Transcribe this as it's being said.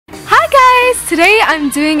Today I'm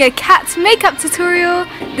doing a cat makeup tutorial.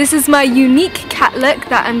 This is my unique cat look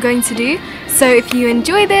that I'm going to do. So if you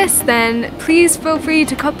enjoy this, then please feel free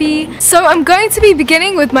to copy. So I'm going to be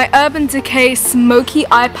beginning with my Urban Decay Smoky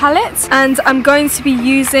Eye Palette, and I'm going to be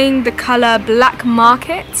using the color Black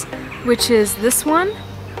Market, which is this one.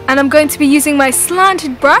 And I'm going to be using my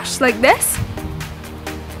slanted brush like this.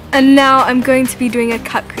 And now I'm going to be doing a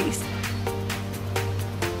cut crease.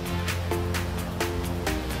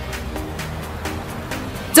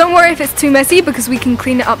 Don't worry if it's too messy because we can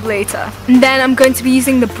clean it up later. And then I'm going to be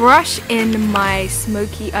using the brush in my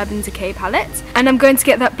Smoky Urban Decay palette. And I'm going to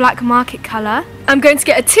get that Black Market color. I'm going to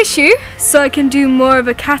get a tissue so I can do more of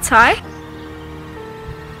a cat eye.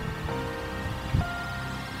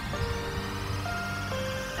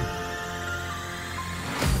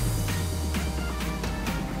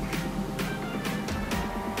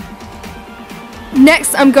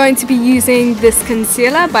 Next, I'm going to be using this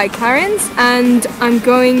concealer by Clarins, and I'm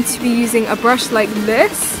going to be using a brush like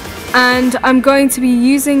this, and I'm going to be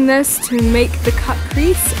using this to make the cut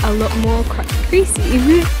crease a lot more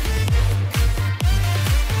creasy.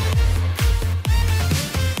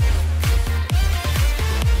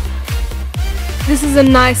 This is a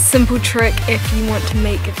nice simple trick if you want to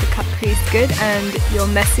make the cut crease good and you're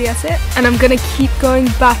messy at it. And I'm going to keep going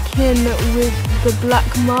back in with the Black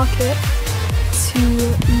Market to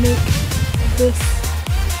make this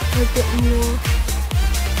a bit more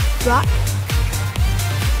black,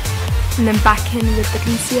 and then back in with the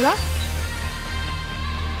concealer.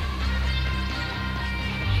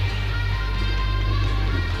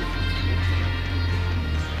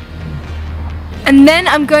 And then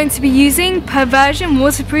I'm going to be using Perversion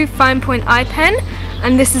Waterproof Fine Point Eye Pen,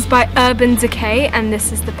 and this is by Urban Decay, and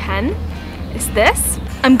this is the pen. It's this.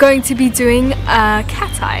 I'm going to be doing a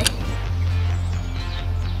cat eye.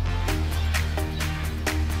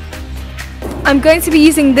 I'm going to be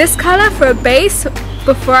using this color for a base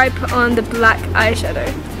before I put on the black eyeshadow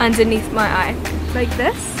underneath my eye, like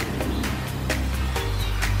this.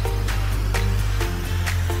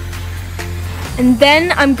 And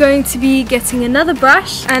then I'm going to be getting another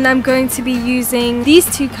brush, and I'm going to be using these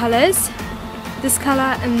two colors, this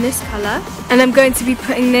color and this color, and I'm going to be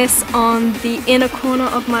putting this on the inner corner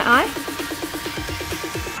of my eye.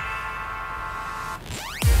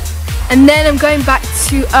 And then I'm going back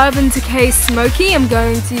to Urban Decay Smoky. I'm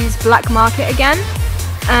going to use Black Market again,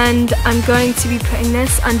 and I'm going to be putting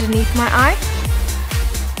this underneath my eye.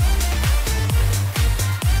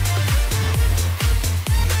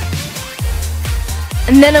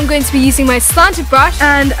 And then I'm going to be using my slanted brush,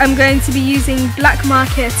 and I'm going to be using Black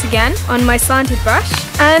Market again on my slanted brush.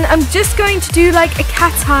 And I'm just going to do like a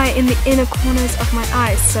cat eye in the inner corners of my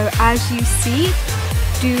eyes. So as you see,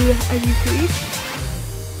 do as you please.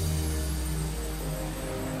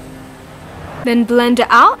 Then blend it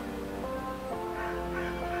out.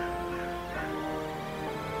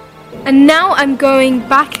 And now I'm going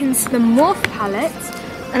back into the Morph palette,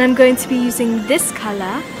 and I'm going to be using this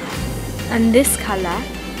color and this color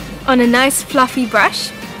on a nice fluffy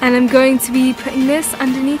brush, and I'm going to be putting this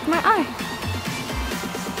underneath my eye.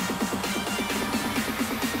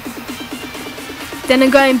 Then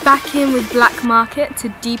I'm going back in with Black Market to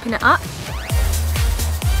deepen it up.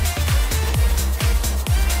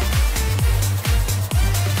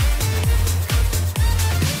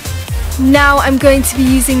 Now I'm going to be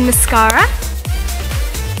using mascara.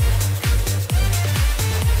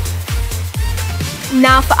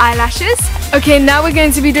 Now for eyelashes. Okay, now we're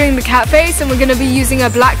going to be doing the cat face, and we're going to be using a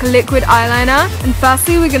black liquid eyeliner. And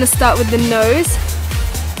firstly, we're going to start with the nose.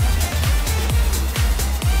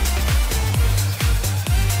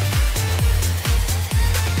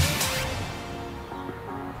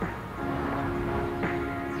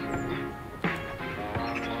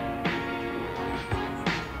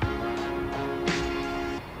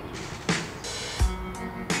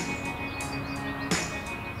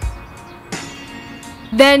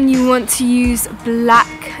 Then you want to use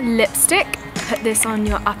black lipstick. Put this on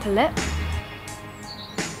your upper lip.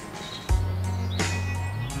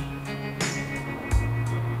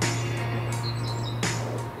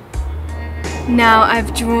 Now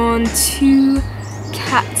I've drawn two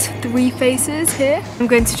cat 3 faces here. I'm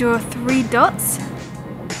going to draw 3 dots.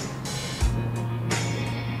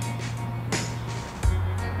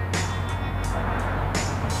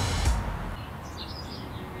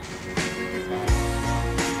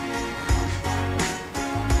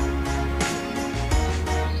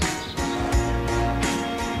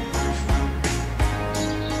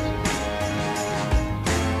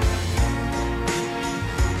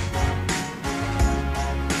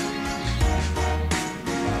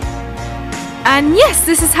 And yes,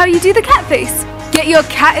 this is how you do the cat face. Get your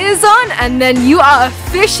cat ears on and then you are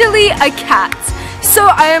officially a cat. So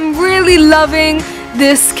I am really loving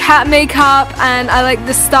this cat makeup and I like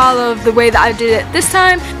the style of the way that I did it this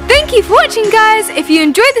time. Thank you for watching, guys. If you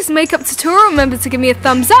enjoyed this makeup tutorial, remember to give me a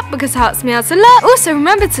thumbs up because it helps me out a lot. Also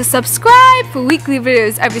remember to subscribe for weekly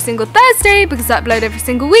videos every single Thursday because I upload every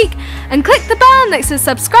single week, and click the bell next to the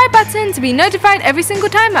subscribe button to be notified every single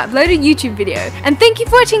time I upload a YouTube video. And thank you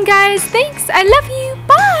for watching, guys. Thanks, I love you.